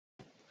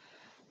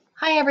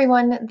Hi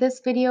everyone, this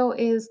video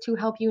is to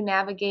help you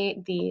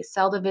navigate the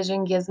cell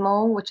division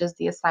gizmo, which is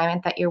the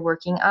assignment that you're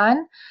working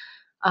on.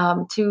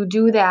 To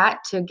do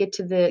that, to get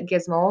to the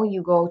gizmo,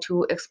 you go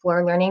to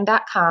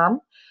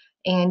explorelearning.com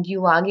and you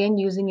log in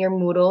using your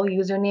Moodle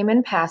username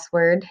and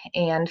password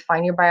and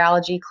find your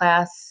biology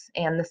class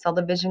and the cell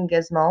division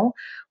gizmo.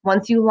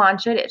 Once you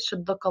launch it, it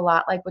should look a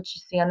lot like what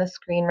you see on the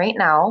screen right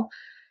now.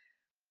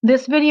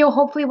 This video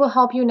hopefully will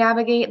help you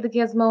navigate the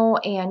gizmo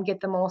and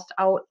get the most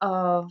out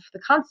of the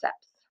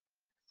concepts.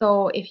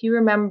 So if you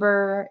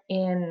remember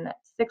in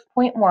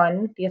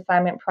 6.1, the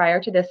assignment prior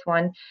to this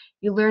one,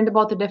 you learned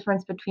about the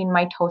difference between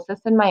mitosis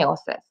and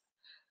meiosis.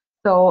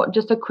 So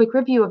just a quick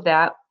review of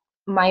that.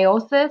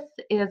 Meiosis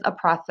is a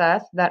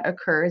process that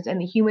occurs in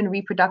the human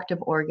reproductive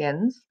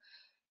organs.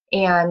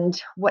 And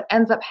what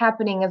ends up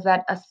happening is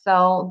that a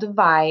cell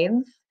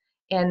divides,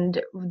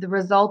 and the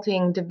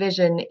resulting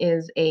division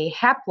is a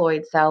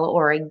haploid cell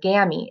or a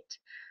gamete,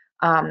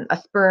 a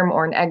sperm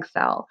or an egg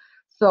cell.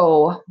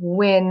 So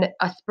when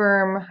a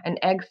sperm and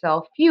egg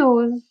cell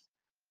fuse,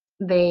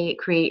 they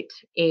create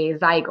a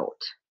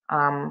zygote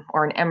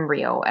or an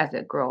embryo as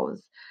it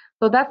grows.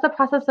 So that's the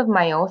process of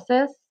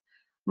meiosis.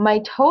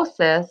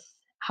 Mitosis,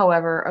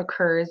 however,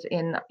 occurs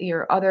in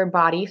your other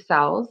body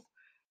cells,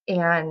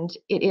 and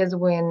it is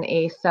when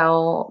a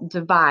cell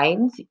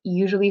divides,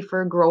 usually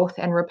for growth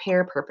and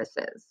repair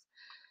purposes.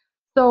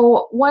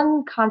 So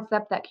one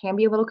concept that can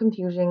be a little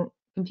confusing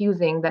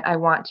that I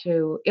want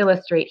to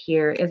illustrate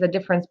here is a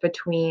difference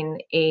between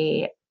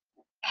a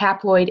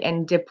haploid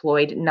and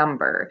diploid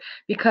number,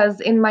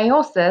 because in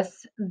meiosis,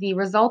 the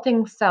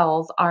resulting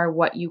cells are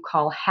what you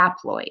call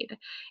haploid,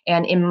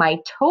 and in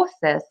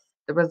mitosis,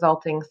 the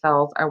resulting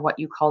cells are what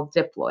you call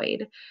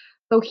diploid.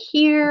 So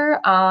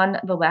here on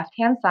the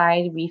left-hand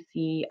side, we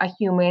see a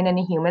human and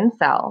a human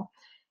cell.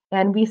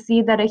 And we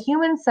see that a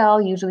human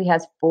cell usually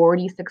has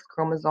 46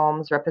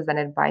 chromosomes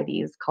represented by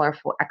these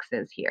colorful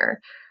X's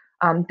here.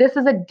 This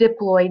is a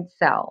diploid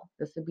cell.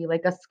 This would be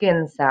like a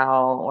skin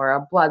cell or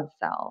a blood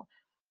cell.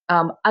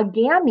 A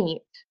gamete,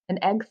 an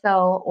egg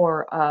cell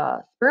or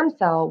a sperm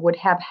cell, would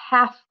have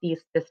half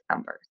this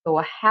number. So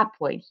a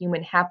haploid,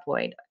 human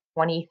haploid,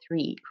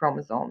 23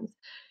 chromosomes.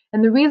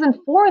 And the reason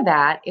for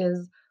that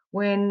is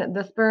when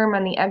the sperm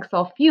and the egg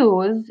cell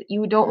fuse,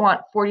 you don't want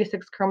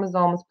 46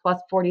 chromosomes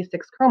plus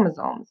 46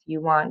 chromosomes.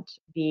 You want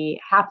the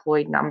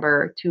haploid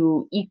number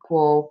to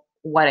equal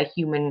what a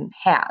human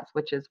has,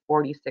 which is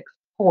 46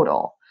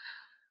 total.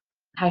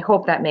 I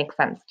hope that makes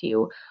sense to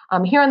you.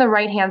 Here on the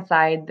right-hand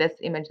side, this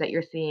image that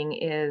you're seeing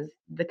is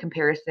the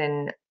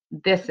comparison.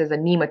 This is a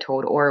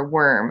nematode or a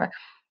worm.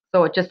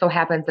 So it just so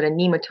happens that a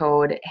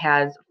nematode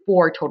has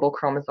 4 total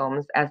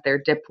chromosomes as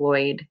their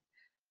diploid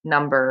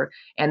number,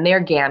 and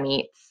their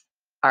gametes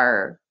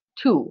are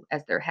 2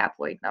 as their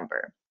haploid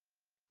number.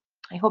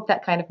 I hope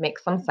that kind of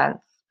makes some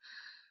sense.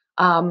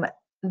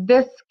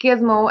 This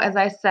gizmo, as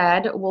I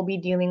said, will be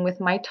dealing with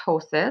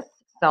mitosis,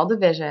 cell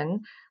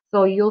division.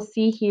 So you'll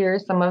see here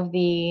some of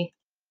the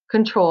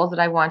controls that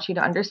I want you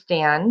to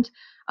understand.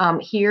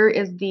 Here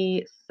is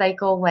the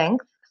cycle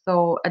length.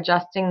 So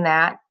adjusting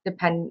that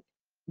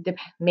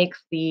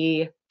makes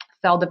the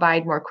cell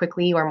divide more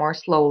quickly or more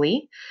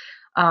slowly.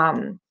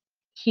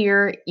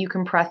 Here you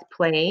can press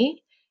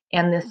play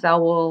and the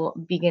cell will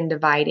begin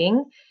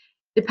dividing.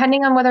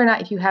 Depending on whether or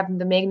not if you have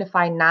the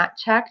magnify not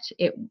checked,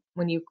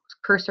 when you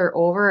cursor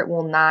over, it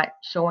will not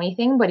show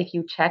anything. But if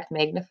you check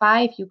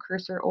magnify, if you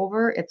cursor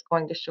over, it's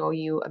going to show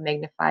you a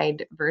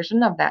magnified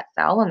version of that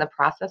cell and the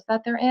process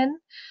that they're in.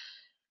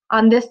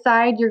 On this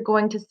side, you're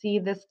going to see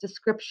this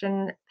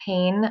description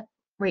pane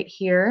right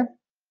here.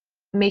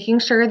 Making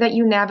sure that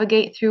you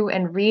navigate through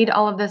and read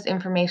all of this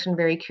information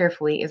very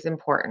carefully is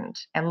important,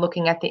 and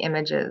looking at the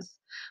images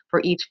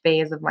for each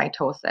phase of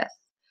mitosis.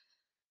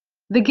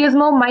 The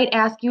gizmo might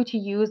ask you to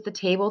use the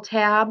table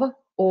tab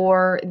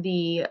or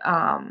the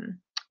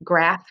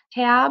graph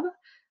tab.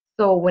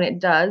 So when it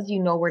does,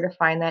 you know where to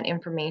find that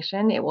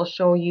information. It will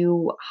show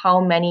you how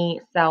many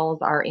cells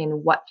are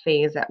in what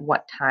phase at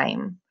what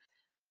time.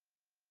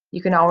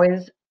 You can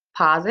always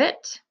pause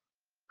it,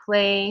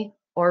 play,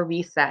 or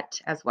reset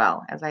as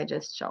well, as I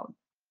just showed.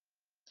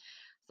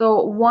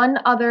 So one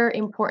other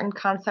important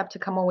concept to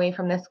come away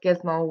from this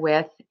gizmo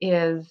with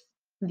is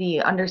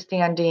the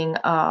understanding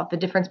of the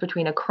difference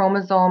between a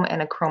chromosome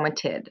and a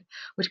chromatid,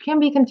 which can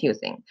be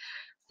confusing.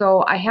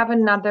 So I have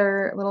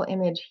another little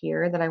image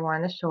here that I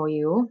want to show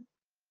you.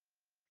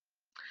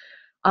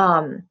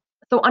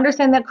 So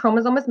understand that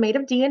chromosome is made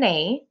of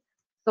DNA.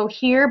 So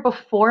here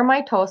before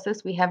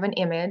mitosis, we have an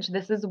image.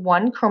 This is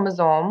one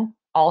chromosome,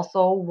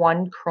 also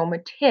one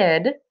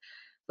chromatid.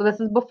 So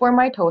this is before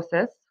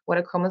mitosis, what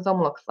a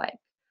chromosome looks like.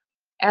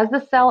 As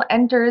the cell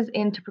enters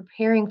into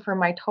preparing for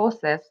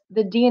mitosis,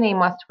 the DNA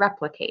must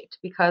replicate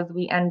because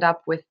we end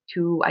up with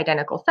 2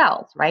 identical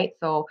cells, right?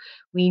 So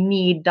we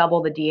need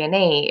double the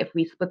DNA. If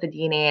we split the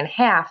DNA in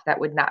half, that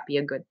would not be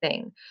a good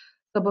thing.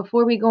 So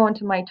before we go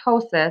into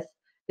mitosis,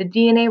 the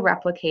DNA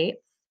replicates.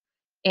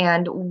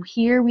 And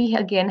here we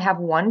again have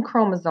one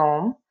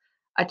chromosome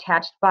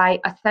attached by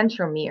a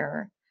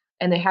centromere.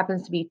 and there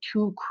happens to be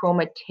two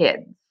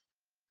chromatids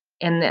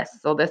in this.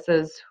 So this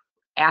is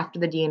after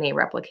the DNA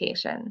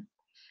replication.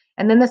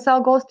 And then the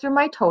cell goes through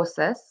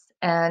mitosis,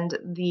 and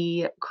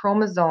the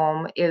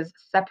chromosome is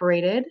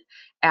separated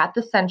at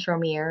the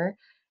centromere.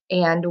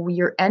 And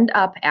we end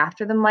up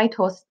after the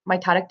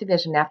mitotic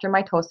division, after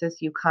mitosis,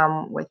 you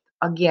come with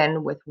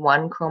again with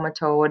one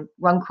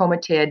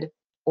chromatid,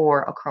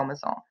 or a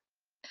chromosome.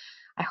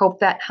 I hope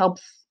that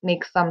helps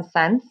make some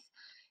sense.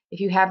 If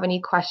you have any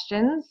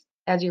questions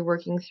as you're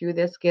working through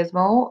this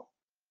gizmo,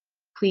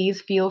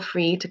 please feel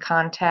free to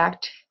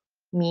contact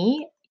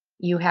me.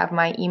 You have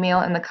my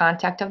email in the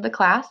contact of the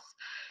class.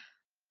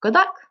 Good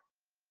luck.